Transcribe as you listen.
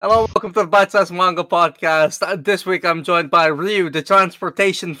Hello, welcome to the Bite Size Manga Podcast. This week I'm joined by Ryu, the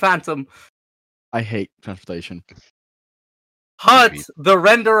Transportation Phantom. I hate transportation. Hut, the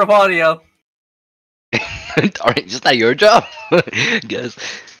render of audio. Alright, is that your job? Guess.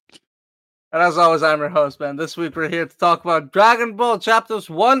 And as always, I'm your host, man. This week we're here to talk about Dragon Ball chapters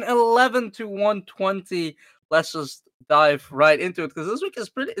 111 to 120. Let's just dive right into it, because this week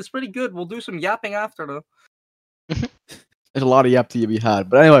is pretty good. We'll do some yapping after, though. There's a lot of yap to be had.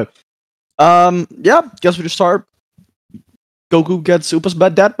 But anyway, guess we just start. Goku gets Upa's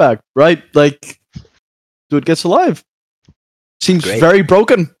bad dad back, right? Like, dude gets alive. Seems Great. very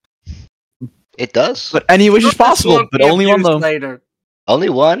broken. It does. But any wish is possible, but only one though. Later. Only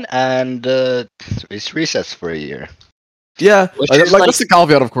one, and it's recessed for a year. Yeah, Which like is like- that's the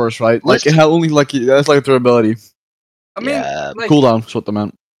caveat, of course, right? Like it had only that's like durability. I mean, Yeah, like, Cooldown is what they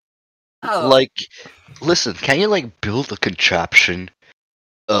meant. oh, Like, listen, can you build a contraption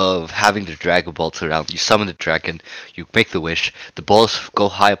of having the Dragon Balls around? You summon the dragon, you make the wish, the balls go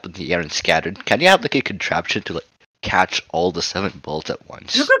high up in the air and scattered. Can you have a contraption to catch all the 7 balls at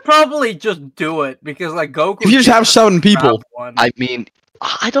once? you could probably just do it, because Goku. If you just have 7 people, I mean,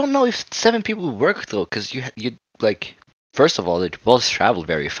 I don't know if 7 people would work though, because you first of all, the balls travel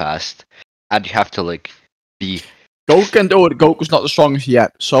very fast, and you have to be. Goku can do it. Goku's not the strongest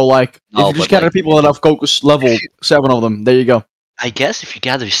yet, so if you just gather people that have Goku's level 7 of them, there you go. I guess if you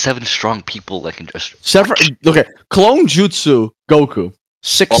gather 7 strong people that can just. Okay, clone jutsu Goku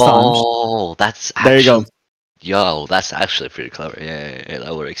 6 times. Oh, that's actually, There you go. Yo, that's actually pretty clever. Yeah,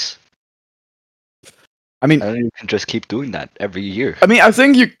 that works. I mean, And you can just keep doing that every year. I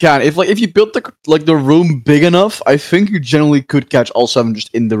think you can. If you built the room big enough, I think you generally could catch all 7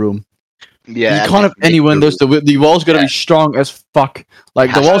 just in the room. Yeah, you can't have any windows. The wall's gonna be strong as fuck.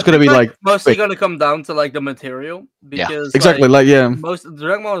 The wall's gonna be mostly gonna come down to the material, because exactly most the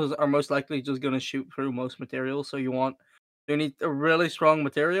Dragon Balls are most likely just gonna shoot through most material. So you need a really strong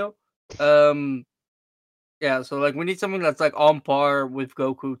material. Yeah. So we need something that's on par with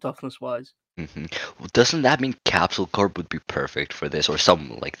Goku toughness wise. Mm-hmm. Well, doesn't that mean Capsule Corp would be perfect for this, or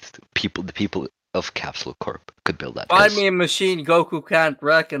some the people of Capsule Corp could build that? Find me a machine Goku can't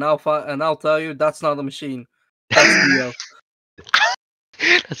wreck, and I'll tell you that's not a machine. That's Neo.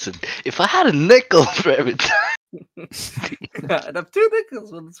 If I had a nickel for every time. I'd have 2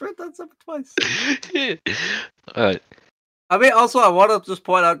 nickels, but it's right that's up twice. Alright. I mean, also, I want to just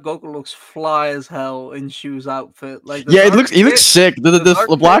point out Goku looks fly as hell in Shu's outfit. He looks sick.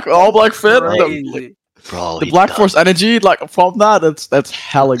 The black all black fit, Bro, the Black Force energy from that's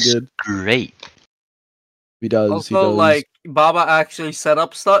hella good. Great. He does. Also, Baba actually set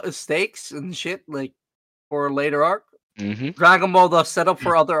up stakes and shit for a later arc. Mm-hmm. Dragon Ball does set up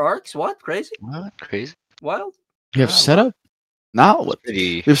for other arcs. What? Crazy? What? Crazy? Wild? We have set up now. What?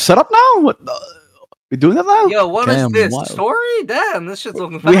 Pretty... We've set up now. What? We doing that now? Yo, what is this wild. Story? Damn, this shit's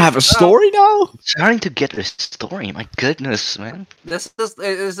looking. We have a story now. Starting to get a story. My goodness, man. This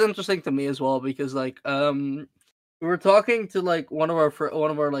is interesting to me as well, because we were talking to one of our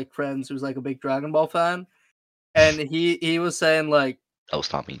friends who's a big Dragon Ball fan, and he was saying that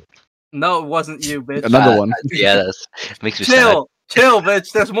was not me. No, it wasn't you, bitch. Another one. Yeah, that makes me chill,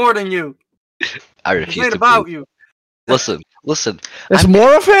 bitch. There's more than you. I refuse it's to about believe. you. Listen. There's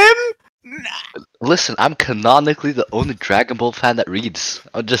more of him. Listen, I'm canonically the only Dragon Ball fan that reads.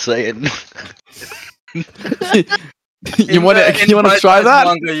 I'm just saying. you want to try that?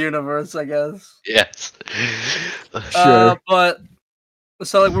 Manga universe, I guess. Yes. Sure. But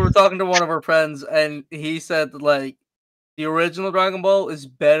so we were talking to one of our friends, and he said the original Dragon Ball is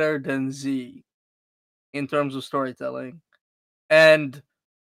better than Z in terms of storytelling, and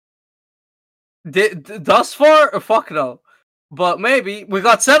thus far, fuck no. But maybe we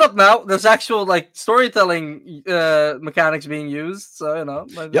got set up now. There's actual storytelling mechanics being used, so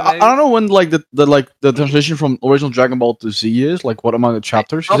Maybe. I don't know when the transition from original Dragon Ball to Z is. What among the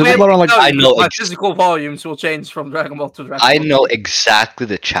chapters? I know my physical volumes will change from Dragon Ball to Dragon Ball. I know exactly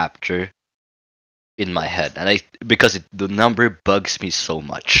the chapter in my head, and because the number bugs me so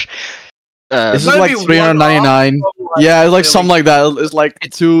much. This is 399. Yeah, it's something like that.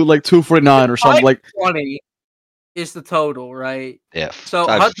 It's 249 or something 20 is the total, right? Yeah. So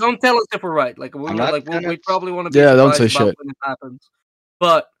don't tell us if we're right. We probably want to be don't say shit shit when it happens.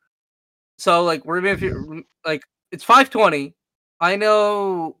 But so we're it's 520. I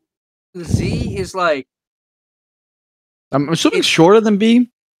know Z is I'm assuming shorter than B,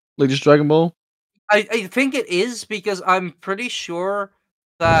 just Dragon Ball. I think it is, because I'm pretty sure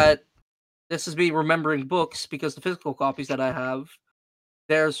that this is me remembering books, because the physical copies that I have,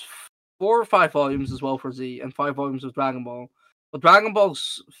 there's 4 or 5 volumes as well for Z, and 5 volumes of Dragon Ball. But Dragon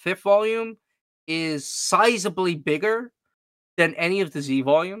Ball's fifth volume is sizably bigger than any of the Z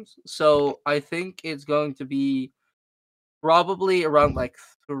volumes. So I think it's going to be probably around like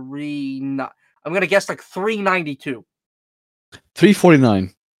I'm gonna guess like 392.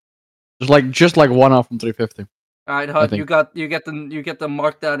 349. Just like one off from 350. All right, I Hud, think. you get to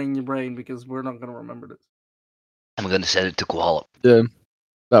mark that in your brain because we're not gonna remember this. I'm gonna send it to Koala. Yeah,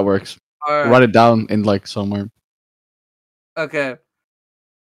 that works. All right. Write it down in like somewhere. Okay.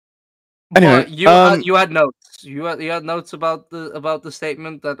 Anyway, But you had notes. You had notes about the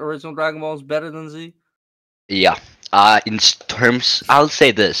statement that original Dragon Ball is better than Z. Yeah. Terms, I'll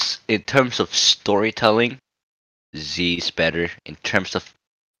say this. In terms of storytelling, Z is better. In terms of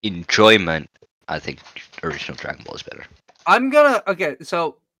enjoyment, I think original Dragon Ball is better.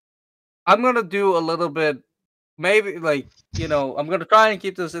 So I'm gonna do a little bit, maybe like I'm gonna try and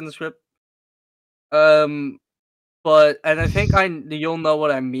keep this in the script. But I think you'll know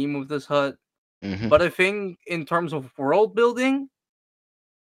what I mean with this, Hut. Mm-hmm. But I think in terms of world building,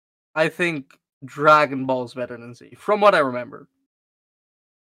 I think Dragon Ball is better than Z, from what I remember.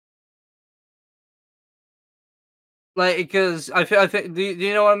 Like, because I think, do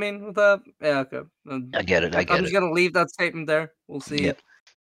you know what I mean with that? Yeah, okay. I get it. I get I'm just it. gonna leave that statement there. We'll see Yep.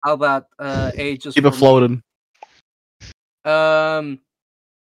 how that ages. Keep it for me. floating.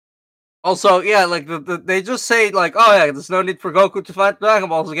 Also, yeah, like they just say like, oh yeah, there's no need for Goku to fight Dragon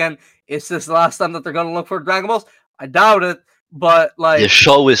Balls again. Is this the last time that they're gonna look for Dragon Balls? I doubt it. But like, The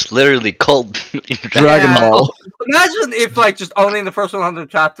show is literally called Dragon yeah, Ball. Imagine if like just only in the first 100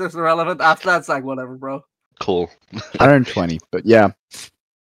 chapters are relevant. After that, it's like whatever, bro. Cool. 120, but yeah.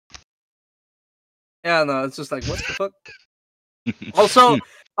 Yeah, no, it's just like what the fuck. Also,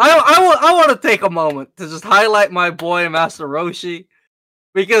 I want to take a moment to just highlight my boy Master Roshi,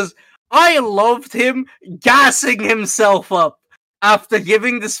 because I loved him gassing himself up after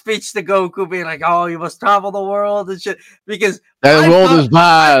giving the speech to Goku, being like, "Oh, you must travel the world and shit." Because That world is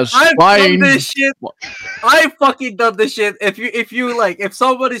vast. I've done Fine. this shit. I fucking done this shit. If you like, if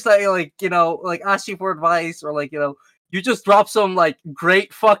somebody's like ask you for advice, or like you just drop some like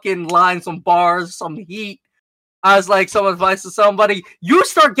great fucking lines, some bars, some heat as like some advice to somebody, you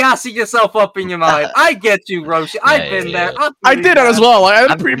start gassing yourself up in your mind. I get you, Roshi. I've been there. I did it as well. Like, I've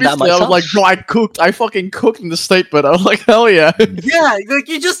done that previously, I was like, myself. no, I fucking cooked in the statement. I was like, hell yeah. Yeah, like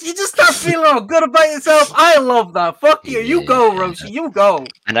you just start feeling all good about yourself. I love that. Fuck you. You go, Roshi. You go.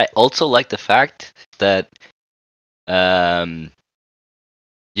 And I also like the fact that, now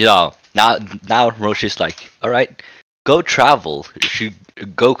Roshi's like, all right, go travel.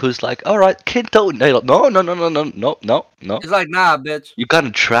 Goku's like, all right, Kinto. No. He's like, nah, bitch. You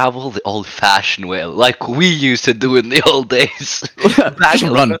gotta travel the old-fashioned way, like we used to do in the old days.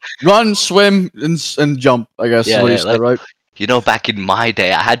 Just run, swim, and jump. I guess is Yeah, what you yeah, said, like- right? You know, back in my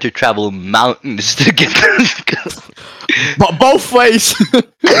day, I had to travel mountains to get. But both ways.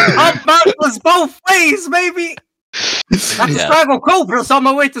 Up mountains both ways, baby. That's Yeah. Dragon Cobras on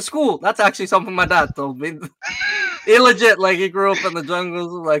my way to school. That's actually something my dad told me. Illegit, like he grew up in the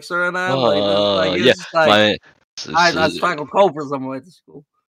jungles of like Suriname. Yeah, That's Dragon Cobras on my way to school.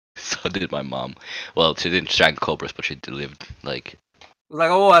 So did my mom. Well, she didn't strangle cobras, but she lived like. It was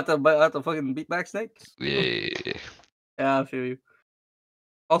like, oh, I have to fucking beat back snakes. Yeah. Yeah, I feel you.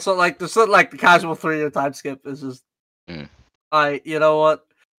 Also, like, there's like the casual 3-year time skip is just, you know what?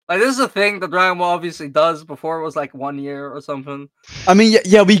 Like, this is a thing that Dragon Ball obviously does. Before it was like 1 year or something. I mean,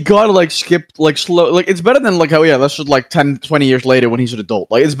 yeah, we gotta like skip like slow. Like, it's better than like that's just like 10, 20 years later when he's an adult.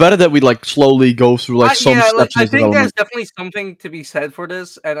 Like, it's better that we like slowly go through like some steps in I his think development. there's definitely something to be said for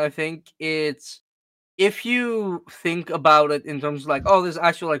this, and I think it's, if you think about it in terms of like, oh, there's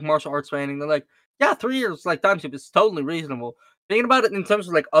actual like martial arts training, they're like, yeah, 3 years like time skip is totally reasonable. Thinking about it in terms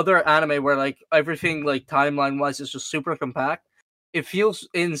of like other anime where like everything like timeline wise is just super compact, it feels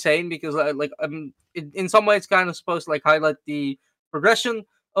insane because in some ways kind of supposed to like highlight the progression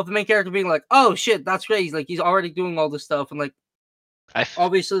of the main character, being like, oh shit, that's great, like he's already doing all this stuff, and like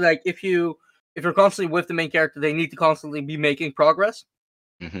obviously like if you're constantly with the main character, they need to constantly be making progress.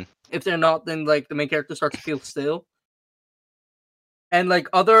 Mm-hmm. If they're not, then like the main character starts to feel still. And like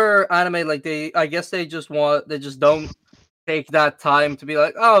other anime, like I guess they just don't take that time to be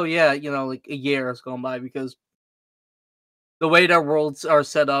like, oh yeah, like a year has gone by, because the way their worlds are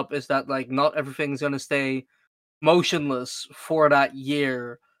set up is that like not everything's gonna stay motionless for that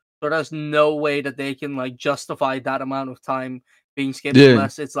year. So there's no way that they can like justify that amount of time being skipped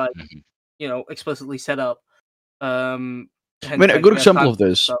unless it's like explicitly set up. I mean, a good example of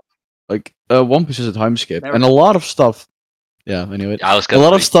this, like One Piece is a time skip, and a lot of stuff Yeah. Anyway, I was a gonna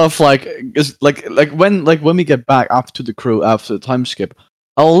lot of read- stuff is when we get back after the crew after the time skip,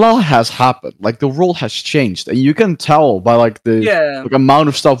 a lot has happened. Like the world has changed, and you can tell by the Yeah. amount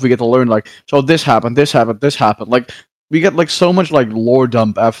of stuff we get to learn. Like, so this happened, this happened, this happened. Like we get so much lore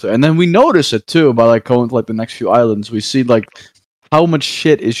dump after, and then we notice it too by going to the next few islands. We see how much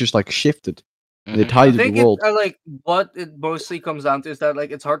shit is just shifted. And they Mhm. tie I to the think world. what it mostly comes down to is that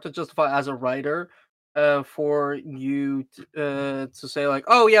it's hard to justify as a writer, for you to say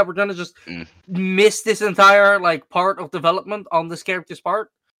oh yeah, we're gonna just Mm. miss this entire part of development on this character's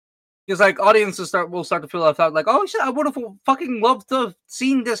part, because audiences will start to feel left out. Oh shit, I would have fucking loved to have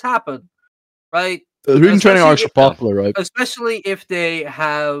seen this happen, right? The reading training Especially arcs are popular, right? Especially if they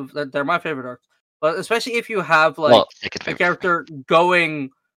have, they're my favorite arcs, but especially if you have Well, second a favorite. character going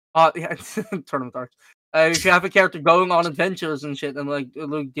yeah, tournament arcs. If you have a character going on adventures and shit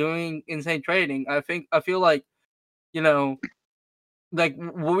and doing insane training, I feel when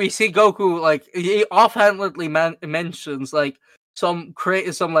we see Goku, he offhandedly mentions some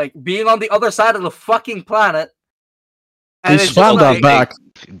being on the other side of the fucking planet, He and it's just smiled that back.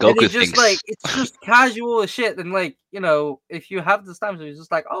 and Goku he just thinks, it's just casual as shit, and if you have this time, so it's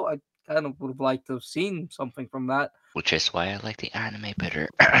just oh, I kind of would have liked to have seen something from that. which is why I like the anime better.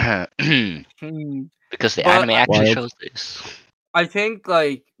 Hmm. Because the But anime actually Wild. shows this. I think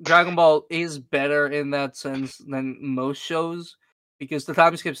Dragon Ball is better in that sense than most shows, because the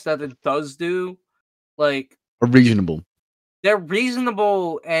time skips that it does do, Or reasonable. they're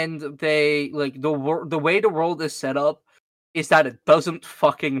reasonable, and they the way the world is set up is that it doesn't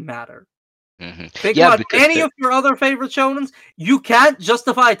fucking matter. Think Yeah, about because any of your other favorite shonens. You can't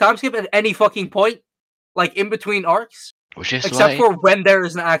justify a time skip at any fucking point, in between arcs, which is except why, for when there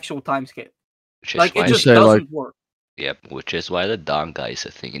is an actual time skip. which is It why, just say, doesn't work. yep, which is why the Don guy is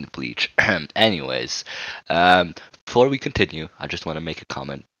a thing in Bleach. Anyways, before we continue, I just want to make a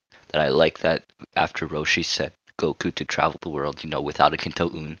comment that I like that after Roshi said Goku to travel the world, without a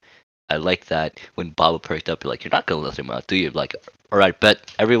Kinto-un. I like that when Baba perked up, you're not gonna let him out, do you? Like, all right,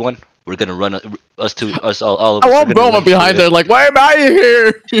 bet everyone, we're gonna run us all of I us are want gonna Bulma run behind through it. Why am I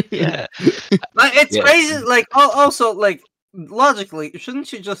here? Yeah, It's yeah. crazy. Also, logically,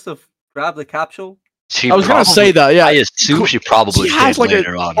 shouldn't you just have grabbed the capsule? She I was gonna say probably- that. Yeah, I assume she probably she has did a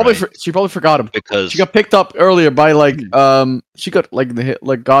later on, probably right? she probably forgot him. Because She got picked up earlier by she got the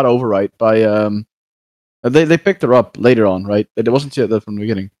hit got override by they picked her up later on, right? It wasn't yet that from the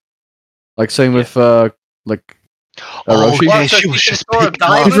beginning. Same with Roshi. yeah, So she was can just store a picked up.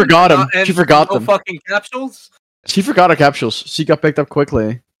 diamond She forgot him. and She forgot no them. fucking capsules. She forgot her capsules. She got picked up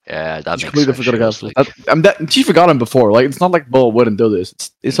quickly. Yeah, that She makes completely sense. forgot her She was capsules. like, She forgot him before. It's not like Bull wouldn't do this.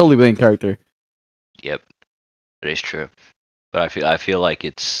 It's only main character. yep, that is true. But I feel like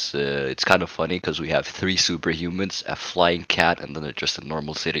it's kind of funny because we have 3 superhumans, a flying cat, and then just a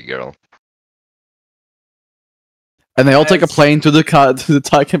normal city girl. And they all take a Yes. plane to the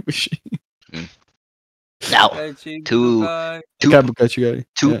time machine. Now Kaichi to Budokai. to Kabukachi guy.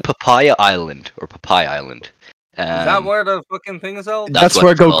 to Yeah. Papaya Island or Papaya Island. Is that where the fucking thing is held? That's That's what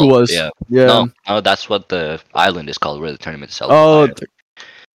where it's Goku called, was. yeah. Yeah. No, that's what the island is called, where the tournament is held. Oh, Papaya.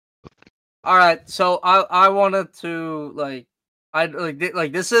 All right, so I wanted to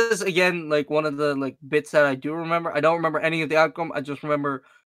this is again one of the bits that I do remember. I don't remember any of the outcome. I just remember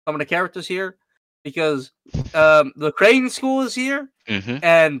some of the characters here, because the Crane School is here, Mhm.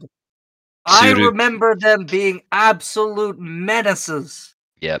 and I Tsuru. remember them being absolute menaces.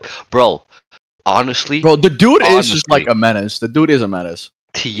 Yep, bro. Honestly, bro, the dude is just honestly. a menace. The dude is a menace.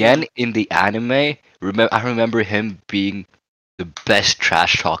 Tien in the anime, I remember him being the best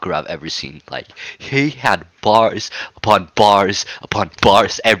trash talker I've ever seen. Like, he had bars upon bars upon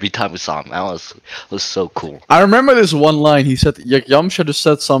bars every time we saw him. That was so cool. I remember this one line he said. Yamcha just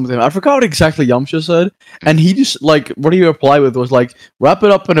said something. I forgot what exactly Yamcha said, and he just what he replied with was "Wrap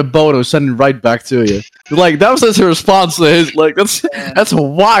it up in a bow and send it right back to you." That was his response to his. That's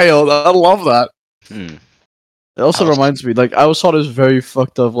wild. I love that. Hmm. It also reminds me, I saw this very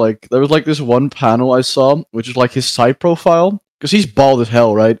fucked up, there was this one panel I saw, which is his side profile, because he's bald as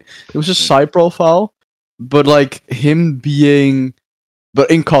hell, right? It was his side profile, but him being, but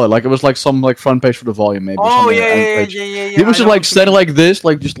in color, it was some front page for the volume, maybe. Oh something, yeah, end yeah, page. yeah, yeah, yeah. He was I know just standing like this,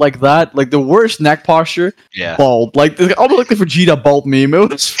 just like that, the worst neck posture, Yeah. bald, almost like the Vegeta bald meme. It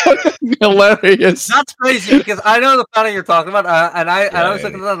was fucking hilarious. That's crazy, because I know the panel you're talking about, and I was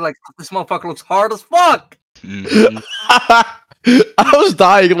looking at that this motherfucker looks hard as fuck. Mhm. I was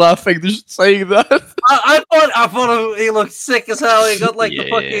dying laughing just saying that. I thought he looked sick as hell. He got the Yeah.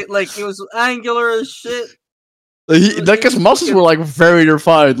 fucking he was angular as shit. Like his muscles were like very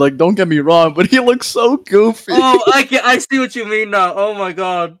refined. Like, don't get me wrong, but he looks so goofy. Oh, I see what you mean now. Oh my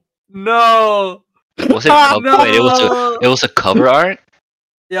god, no, Was it no. wait, it was a cover art?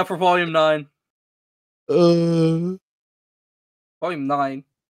 Yeah, for Volume 9. Uh, Volume 9.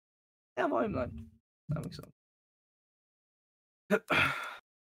 Yeah, Volume 9. That makes sense.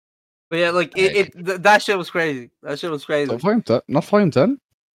 But yeah, like that shit was crazy. That shit was crazy. volume 10, not volume 10.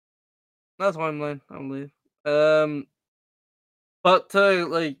 That's Volume 9, I believe. But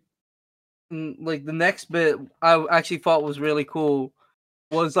like the next bit I actually thought was really cool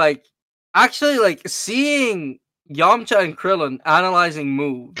was like actually like seeing Yamcha and Krillin analyzing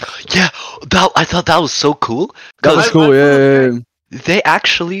moves. Yeah, I thought that was so cool. That was I- cool. I Yeah, thought it yeah, was yeah. They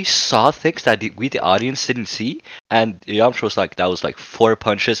actually saw things that we, the audience, didn't see. And Yamcha was like, that was like 4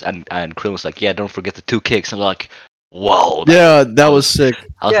 punches, and Krillin was like, yeah, don't forget the 2 kicks. And we're like, whoa. Yeah, that was sick.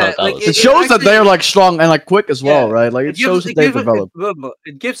 I Yeah, thought that like, was It shows that actually- they're like strong and like quick as well, Yeah, right? Like it shows that they've developed.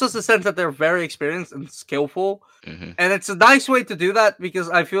 It gives us a sense that they're very experienced and skillful, Mhm. and it's a nice way to do that because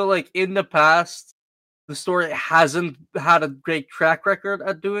I feel like in the past the story hasn't had a great track record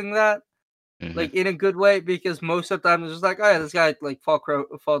at doing that, Mhm. like in a good way. Because most of the time it's just like, oh yeah, this guy like fought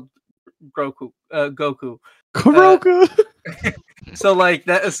Goku. Kuroka. So like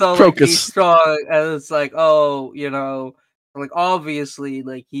that, so like Crocus. he's strong, and it's like, oh, like obviously,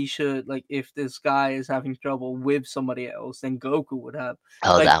 like he should, like if this guy is having trouble with somebody else, then Goku would have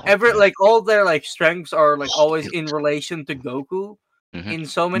Oh, like that one. like all their like strengths are like always in relation to Goku Mhm. in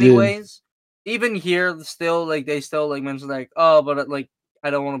so many Yeah. ways. Even here, still like they still like mention like, oh, but like I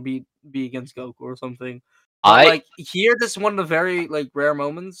don't want to be against Goku or something. But like here, this is one of the very like rare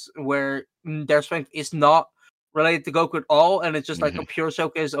moments where their strength is not related to Goku at all, and it's just like a pure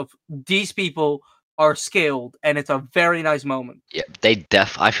showcase of these people are skilled, and it's a very nice moment. Yeah,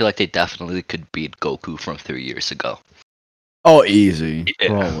 I feel like they definitely could beat Goku from 3 years ago. Oh, easy, Yeah.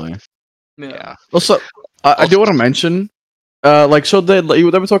 probably. Yeah. Also, I do want to mention, like, so they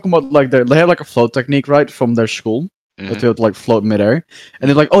were talking about like they have like a float technique, right, from their school that they would like float midair, and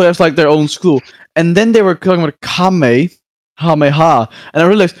they're like, oh, that's like their own school, and then they were talking about Kamehameha, and I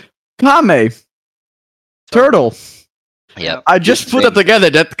realized Kame turtle. Yeah. I just put it together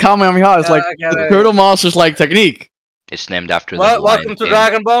that Kamehameha is like the turtle monster's like technique. It's named after the Welcome to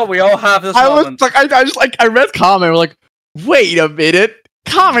Dragon Ball. We all have this I moment. was like, I just like I read Kame, and we're like, wait a minute,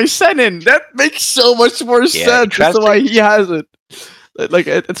 Kame Senin. That makes so much more sense. That's why he has it. Like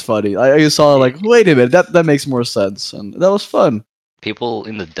it's funny. I saw like, wait a minute, that makes more sense, and that was fun. People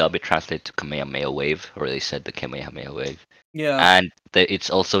in the dub it translated to Kamehameha wave, or they said the Kamehameha wave. Yeah. And it's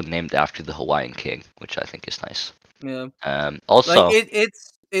also named after the Hawaiian king, which I think is nice. Yeah. Also, like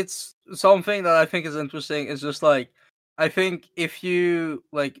it's something that I think is interesting. It's just like I think if you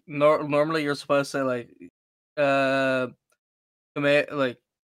like normally you're supposed to say like like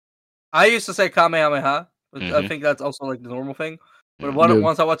I used to say Kamehameha, but I think that's also like the normal thing. But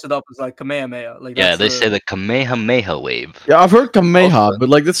once I watch it up, it's like Kamehameha. Like yeah, they say the Kamehameha wave. Yeah, I've heard Kameha, but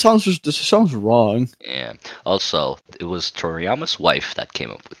like this sounds wrong. Yeah. Also, it was Toriyama's wife that came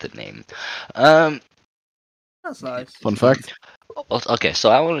up with the name. That's nice. Fun fact. Okay,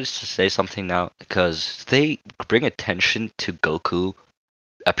 so I wanted to say something now because they bring attention to Goku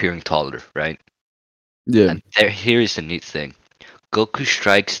appearing taller, right? Yeah. And here's the neat thing. Goku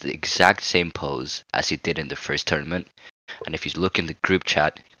strikes the exact same pose as he did in the first tournament, and if you look in the group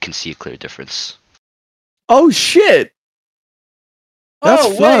chat, you can see a clear difference. Oh shit!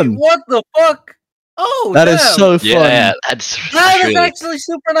 That's fun. Wait, what the fuck? Oh, that is so fun. Yeah, that's actually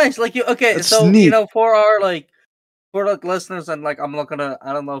super nice. Like That's so neat. for our for listeners, and like I'm not gonna,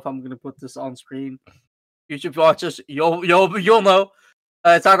 I don't know if I'm gonna put this on screen. YouTube watchers, you'll know.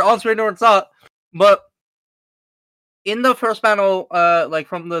 It's either on screen or it's not. But in the first panel, like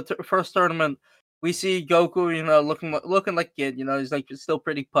from the first tournament, we see Goku, looking like a kid. He's like still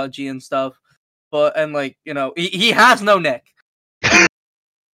pretty pudgy and stuff. But and like he has no neck.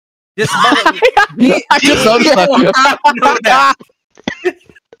 This I just noticed that. no neck.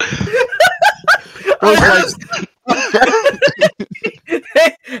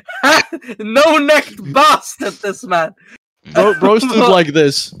 No necked bastard, this man. Bro stood like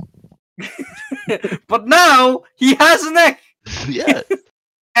this. But now he has a neck. Yeah.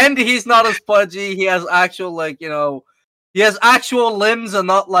 And he's not as pudgy. He has actual he has actual limbs and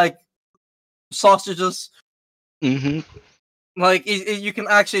not like sausages. Like you can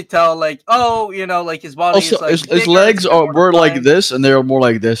actually tell, like, oh, like his body. Also, is, like, his legs were like this, and they're more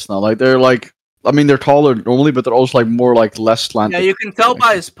like this now. Like they're like, I mean, they're taller normally, but they're also like more like less slanted. Yeah, you can tell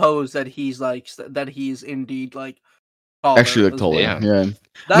by his pose that he's indeed like taller Actually look as taller. well. Yeah.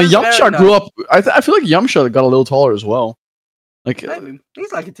 That I mean, is very Yamcha grew up. I feel like Yamcha got a little taller as well. Like, Maybe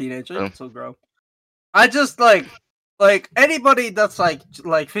he's like a teenager. He Oh. can still grow. I just like anybody that's like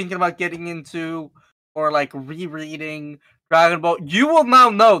thinking about getting into or like rereading Dragon Ball. You will now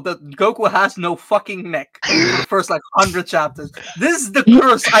know that Goku has no fucking neck for the first like 100 chapters. This is the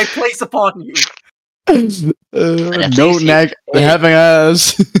curse I place upon you. no least neck, hey. having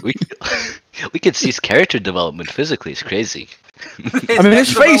ass. We can see his character development physically. It's crazy. I mean,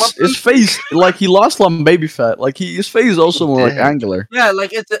 his face, like he lost some baby fat. Like his face is also more like Yeah. angular. Yeah,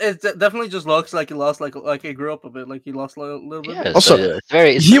 like it definitely just looks like he lost like he grew up a bit, like he lost a little bit. Yeah, Also, so, it's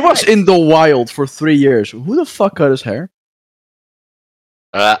very. It's He very was nice. in the wild for 3 years. Who the fuck cut his hair?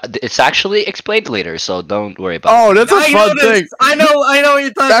 It's actually explained later, so don't worry about Oh, it. that's a fun thing. I know what you're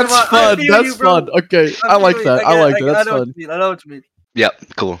talking That's about. I fun. feel That's you, bro. fun. Okay, I feel like you. that. I like that. That's I know what fun. you mean. I know what you mean. Yeah,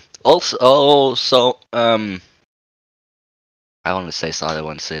 cool. Also, I want to say something. I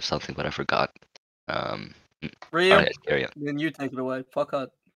want to say something, but I forgot. Ryu, Alright, carry on. then you take it away. Fuck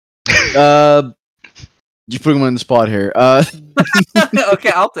out. You put him on the spot here.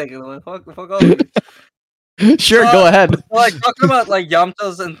 Okay, I'll take it away. Fuck all of you. Sure, go ahead. Like talking about like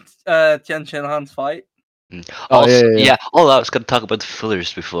Yamcha's and Tien Shinhan's fight. Oh, Also, yeah. Oh, I was gonna talk about the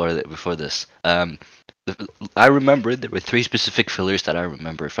fillers before this. I remember there were 3 specific fillers that I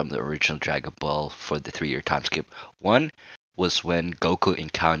remember from the original Dragon Ball for the 3-year time skip. One was when Goku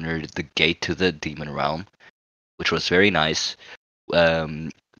encountered the gate to the demon realm, which was very nice.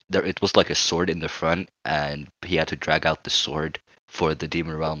 There it was like a sword in the front, and he had to drag out the sword for the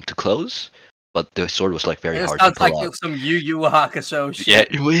demon realm to close. But the sword was like very It hard to sounds pull like out. some Yu Yu Hakusho shit. Yeah,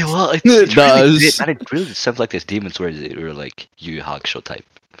 well, It it really does. did, and it really sounds like these demons were like Yu Yu Hakusho type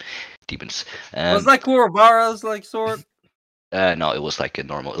demons. Was that Kuwabara's like sword? No, it was like a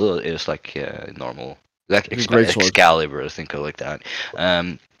normal. It was like normal, like a great sword. Excalibur, I think, or like that.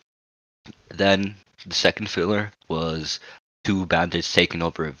 Then the second filler was 2 bandits taking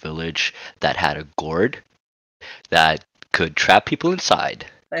over a village that had a gourd that could trap people inside.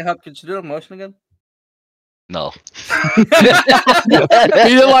 Hey, Hub, could you do a motion again? No.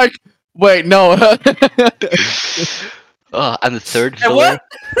 You're like, wait, no. And the third Hey, filler.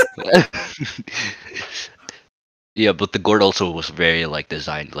 what? Yeah, but the gourd also was very like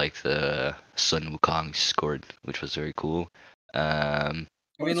designed like the Sun Wukong's gourd, which was very cool. I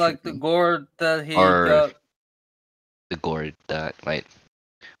mean, like the gourd that he Or- got The gourd that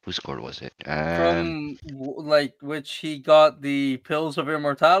whose gourd was it? from, like, which he got the pills of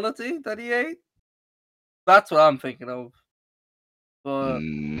immortality that he ate. That's what I'm thinking of. But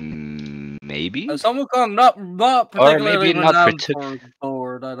maybe. Sun Wukong not Or particularly maybe not renowned for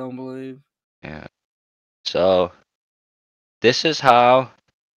gourd, I don't believe. Yeah. So this is how.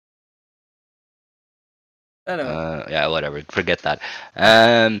 Anyway, Yeah, whatever. Forget that.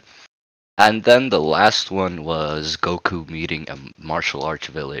 And then the last one was Goku meeting a martial arts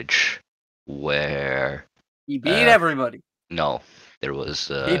village, where he beat everybody. no, there was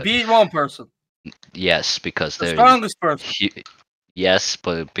He beat one person, yes, because the there. strongest person. Yes,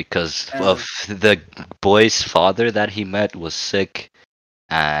 but because of the boy's father that he met was sick,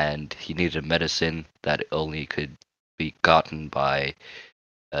 and he needed medicine that only could be gotten by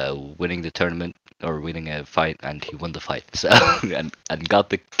winning the tournament or winning a fight, and he won the fight. So and got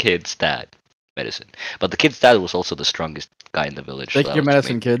the kid's dad medicine. But the kid's dad was also the strongest guy in the village. Take so your that was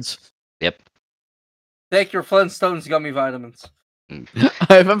medicine, amazing. kids. Yep. Take your Flintstones gummy vitamins. I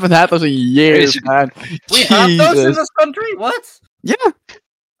haven't had those in years, man. We have those in Jesus. this country? What? Yeah.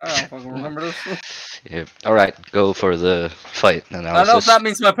 I don't fucking remember this. Yeah. All right, go for the fight I don't know analysis. if that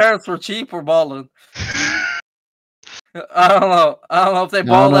means my parents were cheap or balling. I don't know. I don't know if they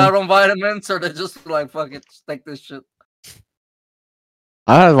balled out on vitamins or they just like, fuck it, just take this shit.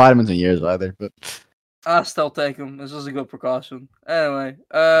 I haven't had vitamins in years either, but I still take them. It's just a good precaution. Anyway,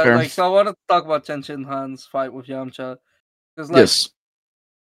 Fair. like, so I wanted to talk about Chen Shin Han's fight with Yamcha. Because, like, yes.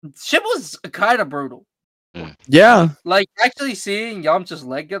 shit was kind of brutal. Yeah. Like, actually seeing Yamcha's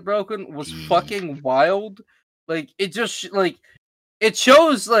leg get broken was fucking wild. Like, it just, like, it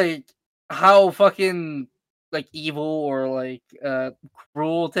shows, like, how fucking, like, evil or, like,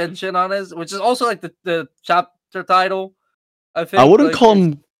 cruel Tenshin Han is, which is also, like, the chapter title, I think. I wouldn't like, call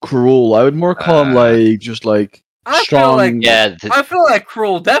him cruel. I would more call him like just like I strong. feel like Yeah. I feel like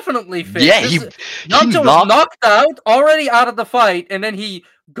Cruel definitely fits. Yeah, Yamcha was knocked out, already out of the fight, and then he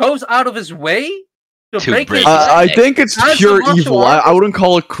goes out of his way to break his leg. I think it's As a pure martial evil. I wouldn't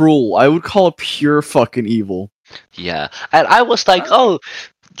call it cruel. I would call it pure fucking evil. Yeah, and I was like, oh,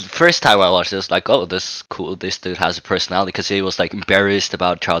 first time I watched this, like, oh, this is cool. This dude has a personality because he was like embarrassed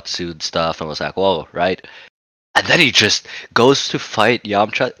about Chaozu and stuff, and was like, whoa, right? And then he just goes to fight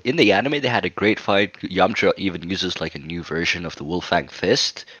Yamcha. In the anime, they had a great fight. Yamcha even uses like a new version of the Wolfang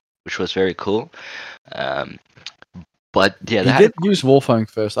Fist, which was very cool. Um, but yeah, He they had did use Wolfang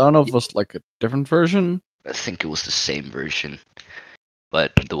Fist. I don't know if it was like a different version. I think it was the same version,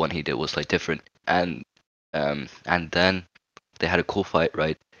 but the one he did was like different. And then they had a cool fight,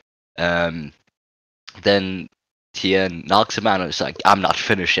 right? Um, then Tien knocks him out and is like, "I'm not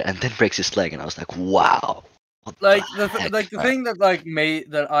finished yet," and then breaks his leg, and I was like, "Wow." What Like the heck, the man? thing that like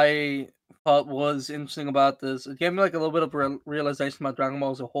made that I thought was interesting about this, it gave me like a little bit of realization about Dragon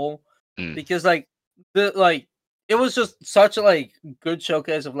Ball as a whole, Mm. because like it was just such a like good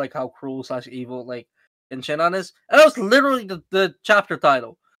showcase of like how cruel slash evil like Shinran is, and that was literally the chapter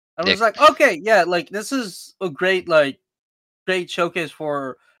title. I was like, okay, yeah, like this is a great showcase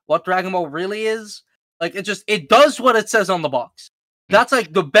for what Dragon Ball really is. Like it does what it says on the box. That's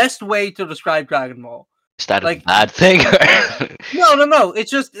like the best way to describe Dragon Ball. Is that a Like bad thing? no.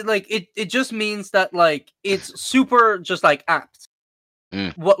 It's just like it just means that like it's super just like apt.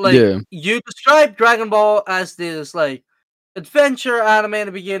 Mm. What like Yeah. you describe Dragon Ball as this like adventure anime in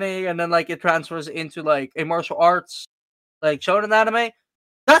the beginning, and then like it transfers into like a martial arts like shonen anime.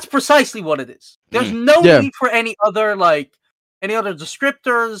 That's precisely what it is. There's no Yeah. need for any other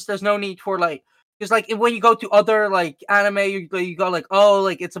descriptors. There's no need for like because like when you go to other like anime, you go like, oh,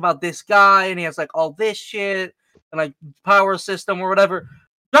 like it's about this guy and he has like all this shit and like power system or whatever.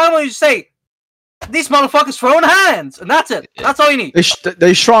 Dragon Ball, you say these motherfuckers throwing hands and that's it. Yeah. That's all you need.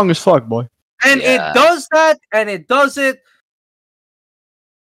 They strong as fuck, boy. And Yeah. it does that, and it does it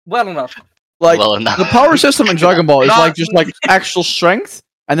well enough. Like Well enough. the power system in Dragon Ball is Not- like just like actual strength,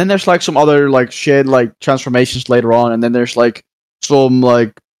 and then there's like some other like shit like transformations later on, and then there's like some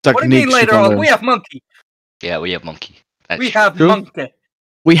like techniques. What do you mean later on? We have Monkey. Yeah, we have Monkey. We have True. Monkey.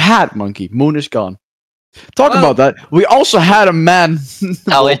 We had Monkey. Moon is gone. Talk Well- about that. We also had a man.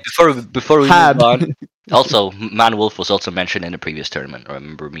 Oh wait, before we had. move on. Also, Man Wolf was also mentioned in the previous tournament. I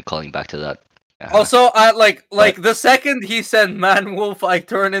remember me calling back to that. Also, I like the second he said "Man Wolf," I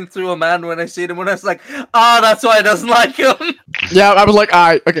turn into a man when I see him. When I was like, that's why he doesn't like him. Yeah, I was like,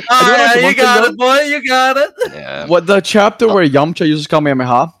 alright, okay. I do like the You one thing, got though. it, boy. You got it. Yeah. What the chapter where Yamcha uses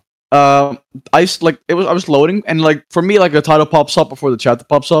Kamehameha? I was loading, and like for me, like the title pops up before the chapter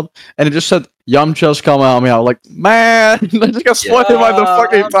pops up, and it just said Yamcha's Kamehameha. Like, man, I just got spoiled by the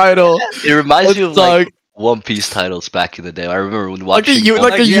fucking title. It reminds me of It's like One Piece titles back in the day. I remember when like a watching youth,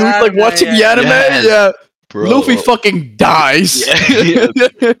 like Like a the youth, like anime, watching the yeah. anime. Yes. Yeah, bro. Luffy fucking dies. Yeah.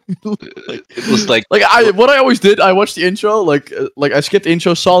 It was like Like what I always did, I watched the intro, like I skipped the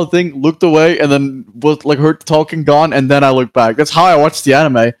intro, saw the thing, looked away, and then was like heard the talking gone, and then I looked back. That's how I watched the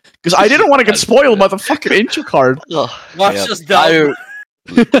anime because I didn't want to get spoiled by the fucking intro card. oh, Watch yeah. this dub.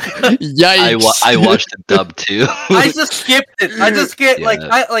 Yikes! I watched the dub too. I just skipped it. I just skip Yeah.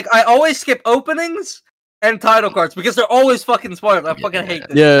 I always skip openings and title cards because they're always fucking spoiled. I fucking hate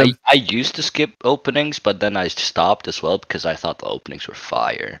this. Yeah, I used to skip openings, but then I stopped as well because I thought the openings were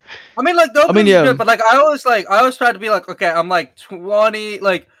fire. I mean, like the openings yeah. are good, but like I always try to be like, okay, I'm like 20,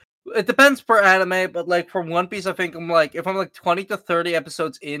 like it depends per anime, but like for One Piece, I think I'm like if I'm like 20 to 30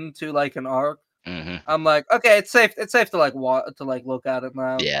 episodes into like an arc, Hmm. I'm like, okay, it's safe to like look at it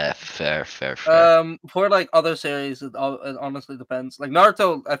now. Yeah, fair. For like other series, it honestly depends. Like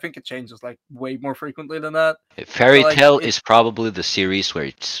Naruto, I think it changes like way more frequently than that. Fairy like, Tail it- is probably the series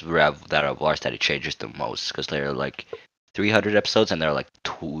that I've watched that it changes the most because there are like 300 episodes and there are like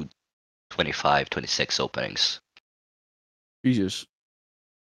 25, 26 openings. Jesus.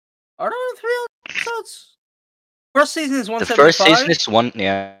 Are there 3 episodes? First season is The 175. first season is one,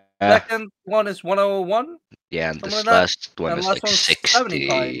 yeah, Second one is 101. yeah, and something this like that. last one And is last like one's 60.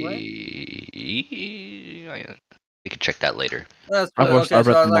 75, Yeah, we can check that later. That's I've okay. watched- I've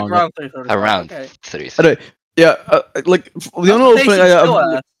So read the like manga. around 335. Around Okay. 30. Anyway, yeah, like the only How's the opening. pacing still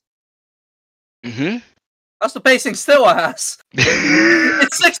ass? Mm-hmm. How's the pacing still ass?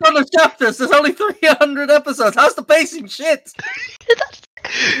 It's 600 chapters. There's only 300 episodes. How's the pacing shit?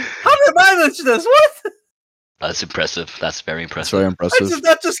 How did I manage this? What? That's impressive. That's very That's impressive. very impressive.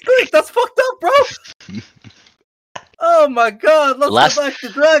 That's just quick. That's fucked up, bro. Oh my god. Let's Last- go back to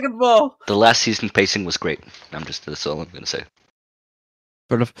Dragon Ball. The last season pacing was great. That's all I'm gonna say.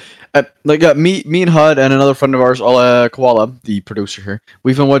 Sort of. Me and Hud and another friend of ours, Koala, the producer here.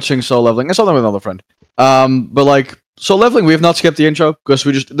 We've been watching Soul Leveling. I saw them with another friend. But like Soul Leveling, we have not skipped the intro because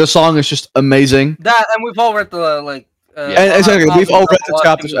the song is just amazing. That and we've all read the like. And exactly, we've all read the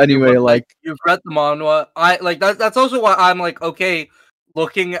chapters anyway. Like, you've read the manhwa. I like that. That's also why I'm like okay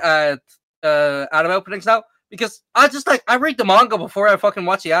looking at anime openings now because I just like I read the manga before I fucking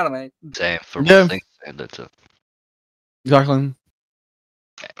watch the anime. Same for Yeah. one thing. And that's it. Exactly.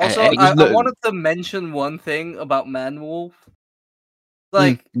 Also, And Just I wanted to mention one thing about Manwolf.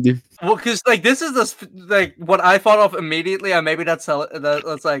 Like, yeah. well, because like this is like what I thought of immediately, and maybe that's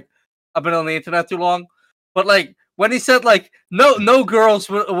like I've been on the internet too long. But like when he said like no girls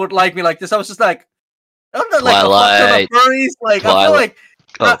would like me like this, I was just like, aren't there like a fuck ton of Twilight, furries? Like I feel Twilight. like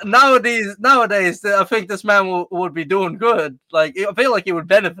Oh, nowadays I think this man would be doing good. Like I feel like he would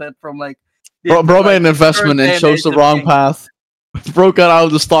benefit from like Bro made like an the current investment and day and chose age the of wrong being. path. Bro got out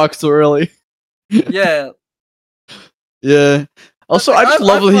of the stocks too early. Yeah, Yeah. Also, like I just I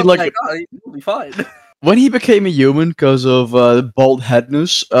love that he thought like like oh, he'll be fine. when he became a human because of bald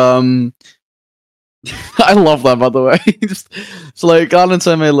headness. I love that, by the way. Just so like God and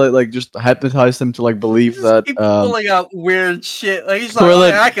Semi like just hypnotized him to like He believe just that keeps pulling out weird shit. Like he's like, so oh, that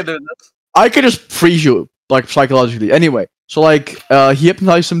yeah, I can do this. I could just freeze you like psychologically. Anyway, so like he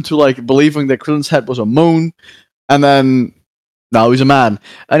hypnotized him to like believing that Krillin's head was a moon, and then now he's a man.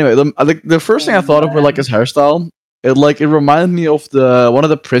 Anyway, the first thing I thought of were like his hairstyle. It reminded me of the one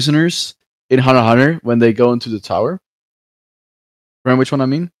of the prisoners in Hunter x Hunter when they go into the tower. Remember which one I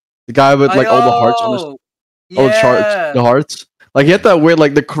mean? The guy with like all the hearts on his all the charts, Yeah. the hearts. Like he had that weird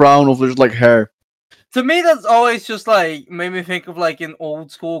like the crown of just like hair. To me, that's always just like made me think of like in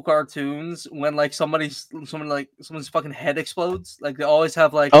old school cartoons when like someone's fucking head explodes. Like they always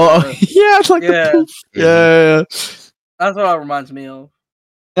have like Oh yeah, it's like yeah. the poof. Mhm. Yeah. That's what it reminds me of.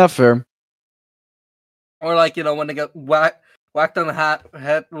 Yeah, fair. Or like when they get whacked on the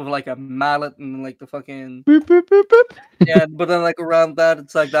head with like a mallet and like the fucking Boop, boop, boop, boop. yeah. But then like around that,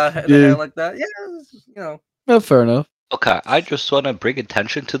 it's like that the Yeah. hair like that. Yeah, Yeah, fair enough. okay. I just want to bring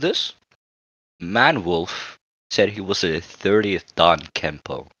attention to this. Manwolf said he was a 30th Dan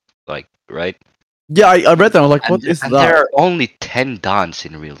Kenpo. Like, right? Yeah, I read that. I was like, what is and that? there are only 10 Dans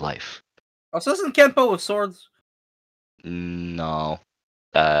in real life. Also, isn't Kenpo with swords? No.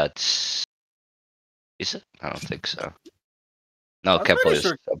 That's. Is it? I don't think so. No, I'm Kenpo pretty is.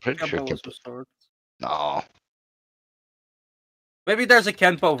 sure I'm pretty sure Kenpo was Kenpo. with swords. No. Maybe there's a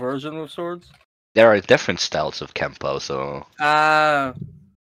Kenpo version with swords. There are different styles of Kenpo, so.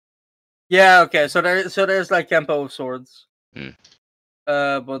 Yeah, okay. So there's like Kenpo with swords. Hmm.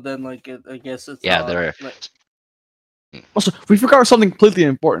 Mm. But then like I guess it's Yeah, there are. like, Also, we forgot something completely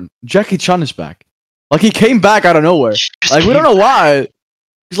important. Jackie Chan is back. Like he came back out of nowhere. Like we don't know why.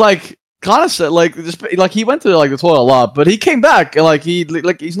 He's like kind of said like he went to like the toilet a lot, but he came back and like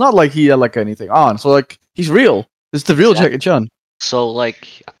he's not like he had like anything on. So like he's real. It's the real Yeah. Jackie Chan. So,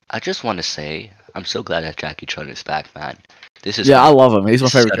 like, I just want to say, I'm so glad that Jackie Chan is back, man. This is Yeah, I love him. He's my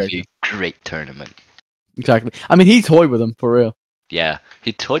this is favorite gonna character. be a great tournament. Exactly. I mean, he toyed with him for real. Yeah,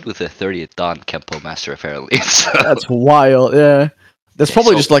 he toyed with the 30th Dan Kempo Master apparently. So. That's wild. Yeah, that's Yeah,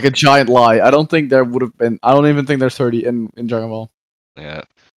 probably so- just like a giant lie. I don't think there would have been. I don't even think there's 30 in Dragon Ball. Yeah.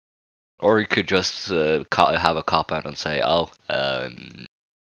 Or you could just have a cop out and say, "Oh,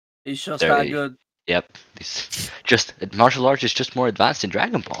 he's just there that he- good. yep, it's just martial arts is just more advanced in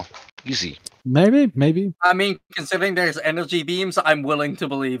Dragon Ball. Easy." Maybe. I mean, considering there's energy beams, I'm willing to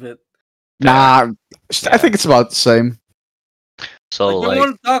believe it. Nah, I Yeah. think it's about the same. So Like, you like,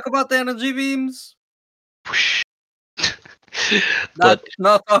 want to talk about the energy beams? whoosh. Not, but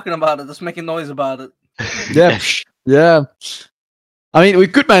not talking about it, just making noise about it. Yeah, yeah. I mean, we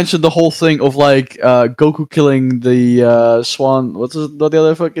could mention the whole thing of like Goku killing the Swan. What's the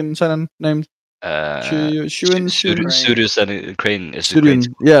other fucking seinen named? Shuin. Sudus and Crane is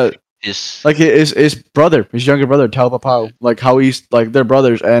Sudin. Yeah, is like his brother, his younger brother, Tao Pao. Like how he's like they're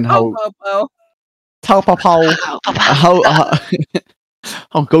brothers and how Oh. Tao Pao how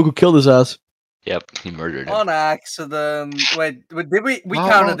how Goku killed his ass. Yep, he murdered him. On accident. Wait, did we No.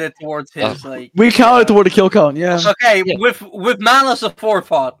 counted it towards his like? We counted toward the kill count. Yeah. Okay, Yeah. with malice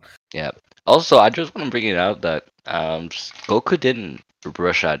aforethought. Yeah. Also, I just want to bring it out that Goku didn't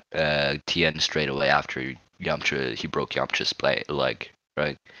rush at Tien straight away after Yamcha. He broke Yamcha's leg,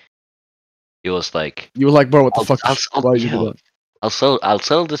 right? He was like, You were like, bro, what the fuck? I'll- Why did you yo, do that? I'll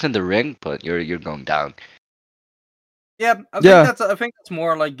settle this in the ring, but you're going down." Yeah, I think that's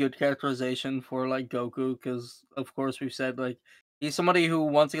more like good characterization for like Goku, because of course we've said like he's somebody who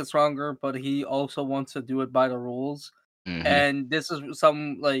wants to get stronger, but he also wants to do it by the rules. Mhm. And this is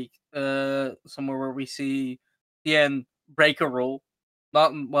some like somewhere where we see Tien break a rule,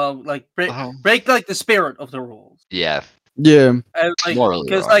 not like break like the spirit of the rules. Yeah, Yeah. And, like, morally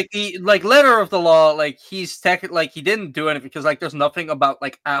because wrong. like the like letter of the law, like he's like he didn't do anything because like there's nothing about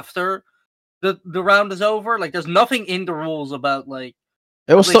like after the round is over. Like there's nothing in the rules about like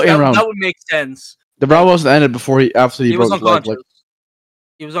It was at still least in that, round. that would make sense. The round wasn't ended before after he He was broke his leg. unconscious.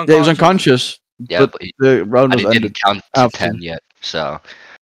 He was Yeah, he was unconscious. unconscious. Yeah, but the round was he ended didn't count to after. 10 yet. So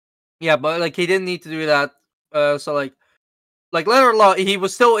Yeah, but like he didn't need to do that. So like letter law, he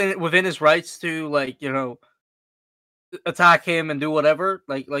was still within his rights to like attack him and do whatever.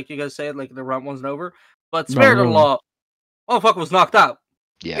 Like you guys said, like the round wasn't over. But spirit of the No. law, motherfucker was knocked out.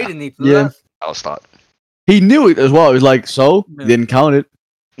 He yeah, didn't need to do Yeah, that. I was thought. he knew it as well. He was like, so Yeah. didn't count it.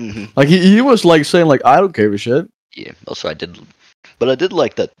 Hmm. Like he was like saying like, I don't give a shit. Yeah. Also, I did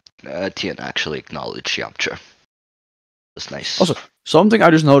like that. Tien actually acknowledged Yamcha. That's nice. Also, something I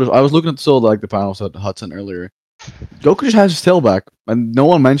just noticed. I was looking at still like the panels at Hudson earlier. Goku just has his tail back, and no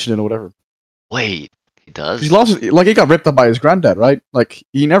one mentioned it or whatever. Wait, he does. He lost it, like he got ripped up by his granddad, right? Like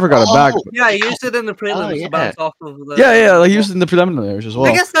he never got it back. Oh, but- Yeah, he used it in the prelims yeah. to bounce off of the. yeah, like he used it in the preliminaries as well.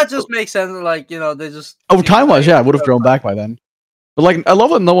 I guess that just makes sense. Like they just. Oh, time wise, yeah, I would have grown back by then. But like, I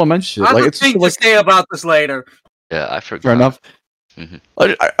love that no one mentions I it. have Like a it's thing just, to like say about this later. Yeah, I forgot. fair enough. Mhm.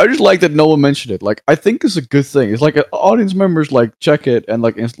 I just like that no one mentioned it. Like I think it's a good thing. It's like audience members like check it and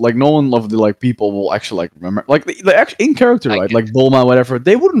like it's like no one of the like people will actually like remember like the actually in character I right get like Bulma whatever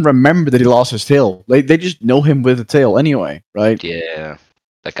they wouldn't remember that he lost his tail. They just know him with the tail anyway, right? Yeah.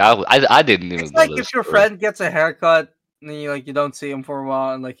 Like I didn't even It's know like this if your story. friend gets a haircut and you don't see him for a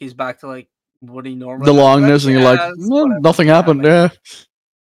while and like he's back to like what he normally The looks like, longness and you're like it's "Well, whatever. nothing Yeah, happened. like-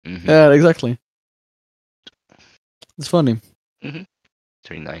 Yeah, Mhm. yeah, exactly. It's funny.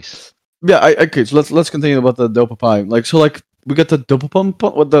 Very nice. Yeah, okay. So let's continue about the Dopapai. Like so, like we got the Dopapum,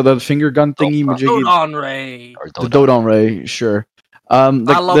 what the finger gun thingy, majiggy, Dodon Ray. Or the Dodon Ray, sure. Like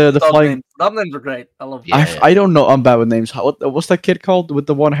I love the dub flying. names. Dub names are great. I love them. Yeah. I don't know. I'm bad with names. What's that kid called with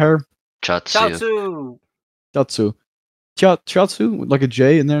the one hair? Chatsu. Chaozu. Chatsu. Chatsu with like a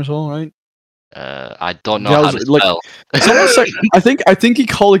J in there as well, right? I don't know how to Gyaozu, like- spell. Someone said, I think he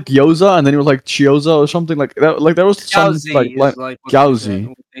called it gyoza, and then he was like chioza or something like that. Like there was some Chaozi like, is like like Gyaozi.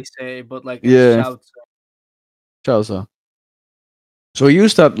 what they say, but like Yeah. it's Chaozu. Chioza. So he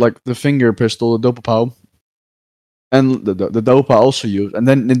used that like the finger pistol, the Dopapow, and the Dopa also used, and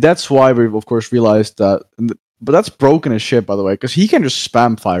then and that's why we of course realized that. But that's broken as shit, by the way, because he can just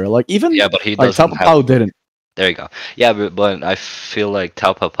spam fire. Like even Yeah, but he like doesn't have. Dopapow didn't. There you go. Yeah, but I feel like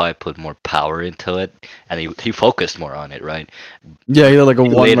Tao Papai put more power into it, and he focused more on it, right? Yeah, he had like a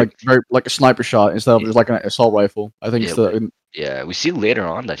one Later. like very like a sniper shot instead of just like an assault rifle. I think Yeah, it's the Yeah, we see later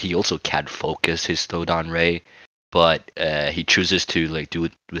on that he also can focus his Dodon Ray, but he chooses to like do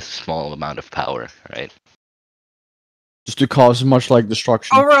it with a small amount of power, right? just to cause as much like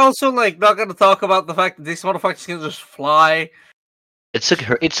destruction. Oh, we're also like not gonna talk about the fact that these motherfuckers can just fly. It's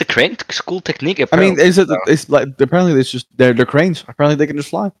a crane school technique. I mean, Apparently. is it? It's like apparently it's just they're cranes. Apparently they can just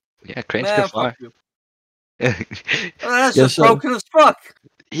fly. Yeah, cranes Nah, can fly. fuck you. That's Yes, just sir. broken as fuck.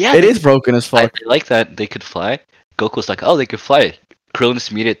 Yeah, It is broken as fuck. I like that they could fly. Goku's like, oh, they could fly.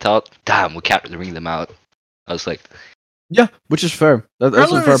 Krillin's immediate thought, damn, we can't ring them out. I was like, Yeah, which is fair. That's a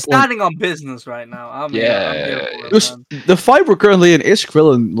Krillin fair is point. standing on business right now. I'm here Yeah. for it, Because man. the fight we're currently in is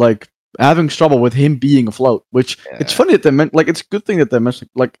Krillin like having trouble with him being afloat. Which it's Yeah. funny that they meant like it's a good thing that they mentioned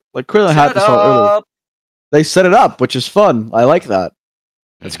like Krillin had Shut this out earlier. up. They set it up, which is fun. I like that.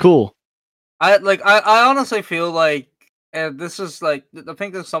 It's Mhm. cool. I honestly feel like, and this is like, I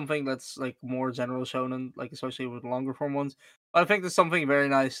think there's something that's like more general shonen, like especially with longer form ones. But I think there's something very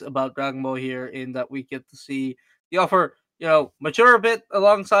nice about Dragon Ball here in that we get to see the offer, mature a bit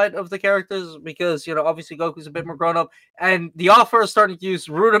alongside of the characters because obviously Goku's a bit more grown up, and the offer is starting to use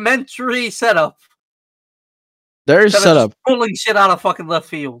rudimentary setup. There is instead of setup. just pulling shit out of fucking left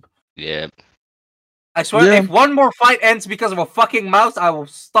field. Yeah. I swear, Yeah. if one more fight ends because of a fucking mouse, I will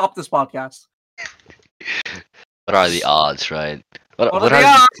stop this podcast. What are the odds, right? What What are are the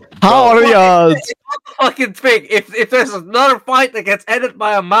odds? How are the What- odds? It's not the fucking thing. If there's another fight that gets ended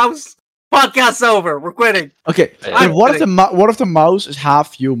by a mouse, podcast's over. We're quitting. Okay, Yeah. then what if the mouse is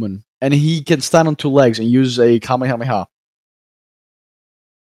half human and he can stand on two legs and use a Kamehameha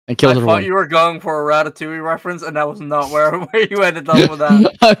and kills I everyone? thought you were going for a Ratatouille reference, and that was not where you ended up with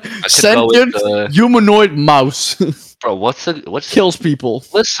that. I could go with Sentient the- humanoid mouse Bro, what's kills people.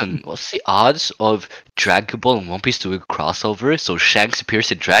 Listen, what's the odds of Dragon Ball and One Piece doing a crossover so Shanks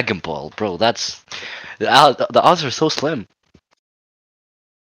appears in Dragon Ball? Bro, that's the odds are so slim.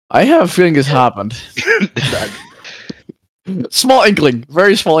 I have a feeling this happened. Small inkling,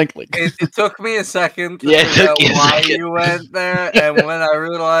 very small inkling. It took me a second to Yeah, it figure out took you a why second. you went there, and when I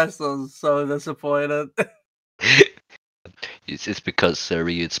realized, I was so disappointed. It's because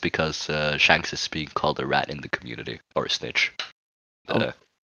Ryu, it's because Shanks is being called a rat in the community or a snitch. Oh.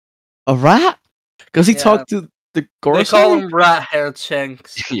 A rat? Because he Yeah. talked to the They Gorosei? call him rat-haired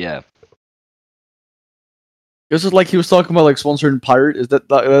Shanks. Yeah. This is like he was talking about like sponsoring pirate. Is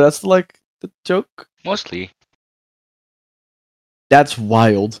that's like the joke? Mostly. That's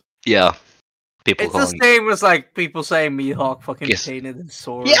wild. Yeah. People It's the calling. same as like people saying Mihawk fucking Yes. painted his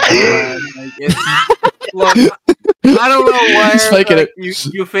sword. Yeah. red. Like, look, I don't know He's where faking like,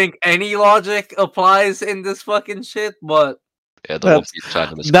 it. you think any logic applies in this fucking shit, but Yeah, the One That's- Piece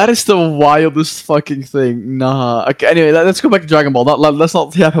fandom is That is the wildest fucking thing. Nah. Okay, anyway, let's go back to Dragon Ball. Let's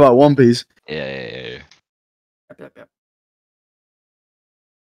not yap about One Piece. Yeah. Yep. Sure.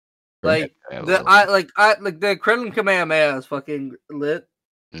 Like Yeah, the well, I like the Krillin Kamehameha is fucking lit.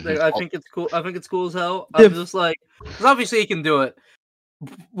 Like, mhm. I think it's cool. I think it's cool as hell. Yeah. I'm just like, because obviously he can do it,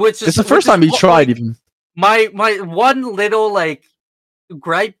 which is It's the first which is time he what, tried, like, even. my one little like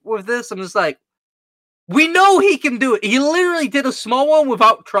gripe with this. I'm just like, we know he can do it. He literally did a small one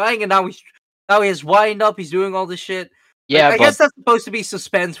without trying, and now he has wind up. He's doing all this shit. Yeah, I but guess that's supposed to be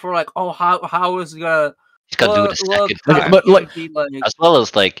suspense for like, oh, how is it gonna he's gonna do it a look? second time. But, like, As well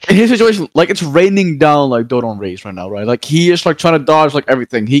as like In his situation, like it's raining down like Dodon rays right now, right? Like he is like trying to dodge like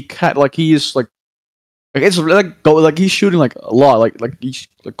everything. He can't like he is like it's like go like he's shooting like a lot, like he's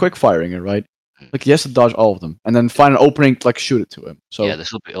like quick firing it, right? Like he has to dodge all of them and then find an opening to like shoot it to him. So yeah,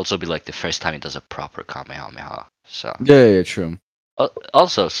 this will also be like the first time he does a proper Kamehameha. So yeah, true.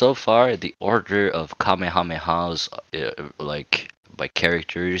 also so far the order of Kamehamehas like by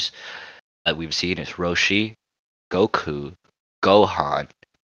characters that we've seen is Roshi, Goku, Gohan,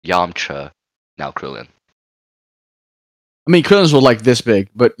 Yamcha, now Krillin. I mean, Krillin's were like this big,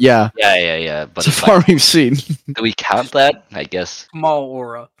 but yeah, Yeah. But so it's far like, we've seen. do we count that? I guess. small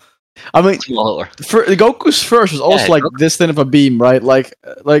aura. I mean, Smaller. for Goku's first was almost Yeah, like this thin of a beam, right? Like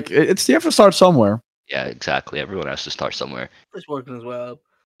it's the effort start somewhere. Yeah, exactly. Everyone has to start somewhere. It's working as well.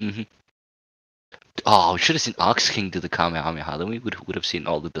 Oh, we should have seen Ox King do the Kamehameha. Then we would have seen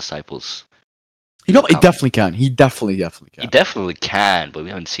all the disciples. You know, he definitely can. He definitely He can. definitely can, but we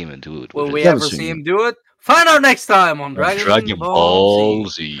haven't seen him do it. Will with we his- haven't ever seen see it. him do it? Find out next time on Dragon Ball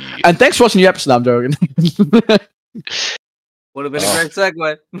Z. Z. And thanks for watching the episode. I'm joking. Would have been a Oh. great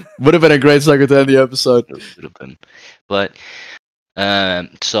segue. Would have been a great second to end the episode. It would have been, but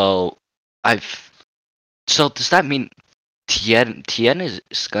so I've so does that mean Tien is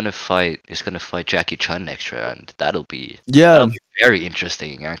gonna fight Jackie Chan next round? That'll be Yeah. very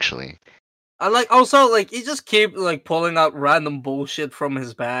interesting, actually. I like also like he just keep like pulling out random bullshit from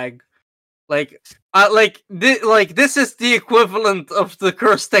his bag. Like this is the equivalent of the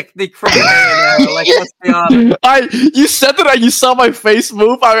curse technique from Bayonetta. Like, let's be honest. You said that and you saw my face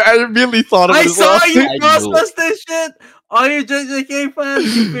move. I immediately thought of it. I as saw well. you I process this shit. All you JJK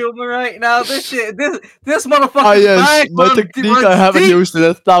fans, you feel me right now? This shit, this motherfucker. Ah, yes, my technique I haven't used in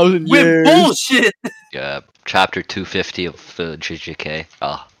 1,000 with years. bullshit. Yeah, chapter 250 of JJK.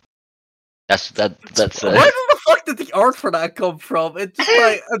 Oh, that's Where the fuck did the art for that come from? It's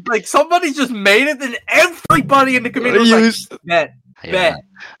just like somebody just made it, and everybody in the community was like, bet. yeah.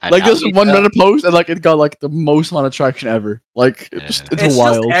 And Like this Alita- one Reddit post and like it got like the most amount of traction ever. Like it's It's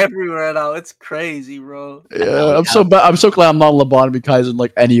wild. just everywhere now. It's crazy, bro. Yeah, I'm so bad. I'm so glad I'm not lobotomy Kaizen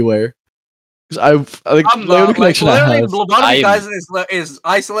like anywhere. Because I think I'm the only not. Like, connection I literally, have. Lobotomy I'm- Kaizen is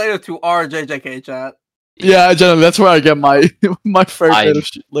isolated to our JJK chat. Yeah, generally that's where I get my my fair bit I'm- of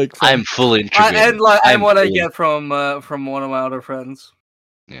shit. Like from. I'm fully integrated. And I'm what I fully- get from one of my other friends.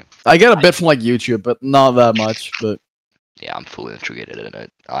 I get a bit from like YouTube, but not that much. But Yeah, I'm fully integrated in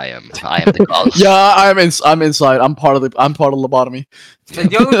it. I am the cause. yeah, I'm inside. I'm part of lobotomy. And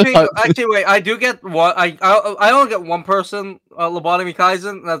the only thing, actually, wait, I do get one. I only get one person lobotomy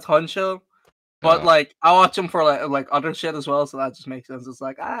Kaizen. That's Hunsho. But like I watch him for like other shit as well, so that just makes sense. It's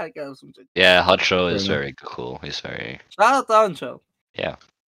like I get some. Yeah, Hotro is Fair very cool. He's very Shout out to Hunsho. Yeah.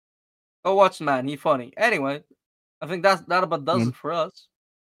 Go watch the man. He funny. Anyway, I think that about does it for us.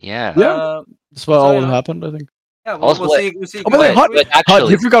 yeah. Yeah. That's about So, all yeah. that happened. I think. Yeah, Also, we'll see. We'll see. Oh, wait, Hut, But Hut,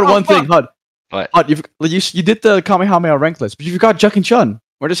 actually, you forgot one thing, Hut. What? Hut, you did the Kamehameha rank list, but you forgot Jackie Chan.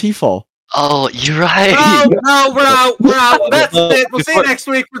 Where does he fall? Oh, you're right. No, we're out. We're out. That's it. We'll see you next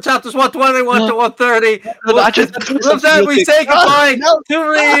week for chapters 121 to 130. I just With that, we say goodbye to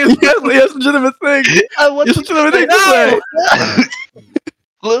Reeve. He has a legitimate thing. He has a legitimate thing to say.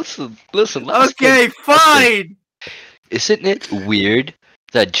 Listen. Okay, fine. Isn't it weird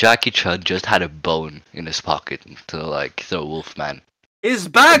that Jackie Chan just had a bone in his pocket to like throw Wolfman? His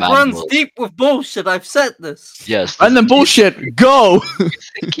back Man runs will- deep with bullshit. I've said this. Yes. And then bullshit, go! You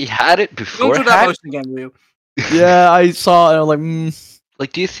think he had it Don't do that beforehand? motion again, Ryu. Yeah, I saw it, and I was like,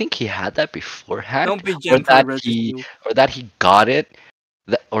 Like, do you think he had that beforehand? Don't be or gentle, that Reggie. he, or that he got it,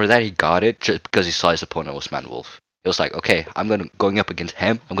 that he got it just because he saw his opponent was Man Wolf. It was like, okay, going up against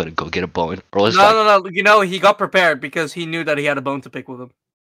him. I'm gonna go get a bone. Or was like, No. You know, he got prepared because he knew that he had a bone to pick with him.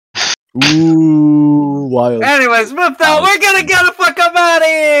 Ooh, wild. Anyways, with that, we're gonna get the fuck up out of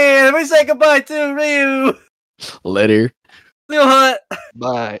here. We say goodbye to Ryu. Later. Still hot.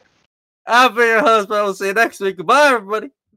 Bye. I've been your husband. We'll see you next week. Goodbye, everybody.